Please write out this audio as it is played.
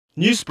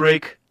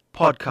Newsbreak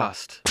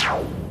Podcast.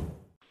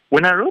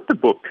 When I wrote the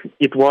book,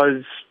 it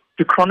was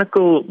to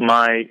chronicle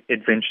my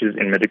adventures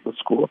in medical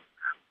school.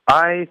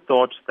 I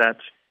thought that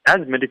as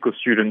medical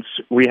students,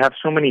 we have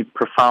so many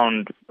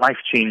profound,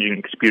 life-changing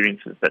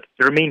experiences that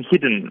remain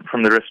hidden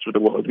from the rest of the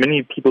world.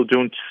 Many people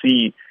don't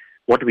see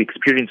what we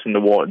experience in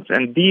the wards,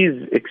 and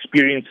these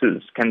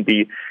experiences can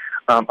be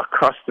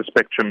across the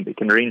spectrum. They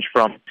can range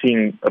from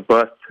seeing a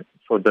birth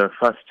for the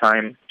first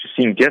time to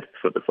seeing death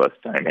for the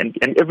first time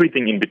and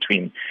everything in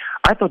between.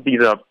 I thought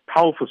these are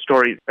powerful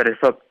stories that I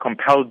felt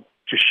compelled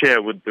to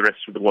share with the rest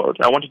of the world.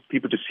 I wanted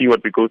people to see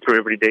what we go through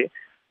every day,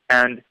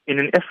 and in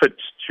an effort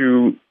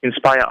to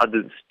inspire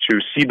others to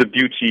see the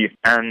beauty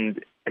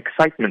and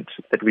excitement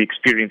that we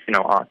experience in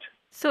our art.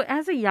 So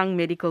as a young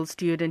medical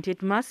student,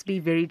 it must be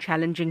very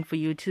challenging for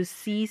you to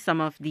see some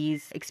of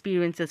these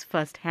experiences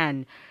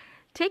firsthand.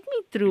 Take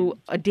me through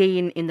a day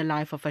in the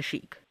life of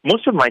Ashiq.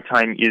 Most of my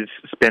time is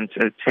spent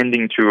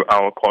attending to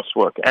our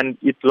coursework, and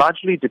it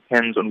largely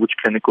depends on which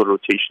clinical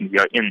rotation we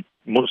are in.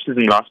 Most of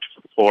them last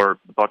for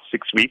about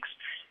 6 weeks,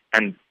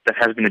 and that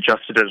has been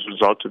adjusted as a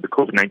result of the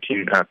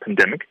COVID-19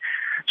 pandemic.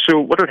 So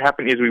what would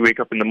happen is we wake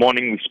up in the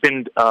morning, we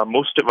spend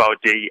most of our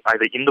day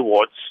either in the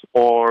wards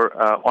or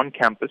on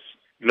campus,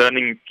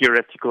 learning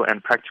theoretical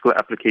and practical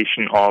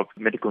application of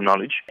medical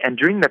knowledge. And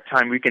during that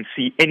time, we can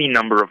see any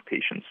number of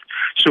patients.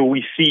 So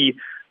we see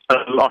a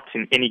lot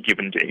in any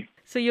given day.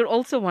 So you're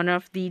also one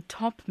of the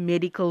top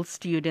medical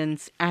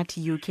students at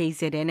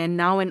UKZN and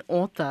now an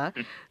author.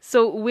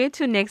 So where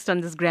to next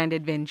on this grand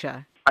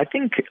adventure? I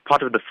think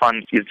part of the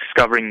fun is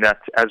discovering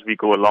that as we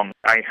go along.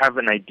 I have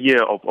an idea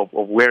of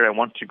where I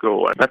want to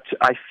go, but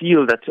I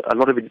feel that a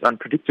lot of it is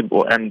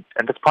unpredictable, and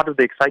that's part of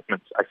the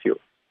excitement, I feel.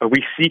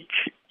 We seek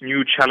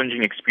new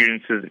challenging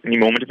experiences any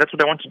moment, and that's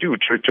what I want to do,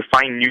 to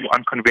find new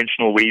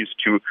unconventional ways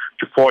to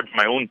forge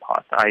my own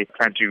path. I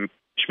plan to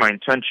finish my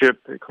internship,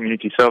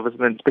 community service,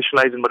 and then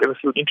specialize in whatever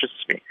field interests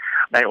me.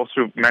 I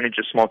also manage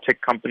a small tech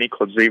company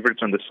called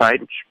Zavert on the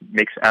side, which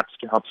makes apps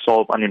to help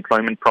solve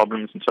unemployment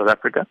problems in South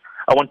Africa.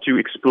 I want to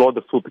explore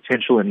the full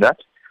potential in that,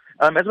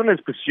 as well as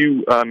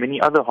pursue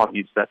many other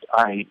hobbies that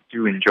I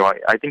do enjoy.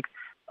 I think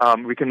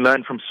we can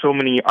learn from so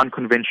many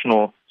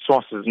unconventional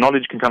sources.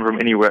 Knowledge can come from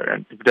anywhere,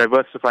 and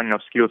diversifying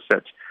our skill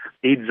set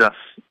aids us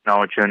in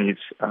our journeys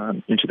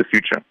into the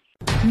future.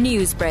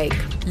 Newsbreak,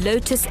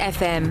 Lotus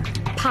FM,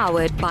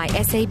 powered by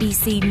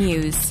SABC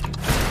News.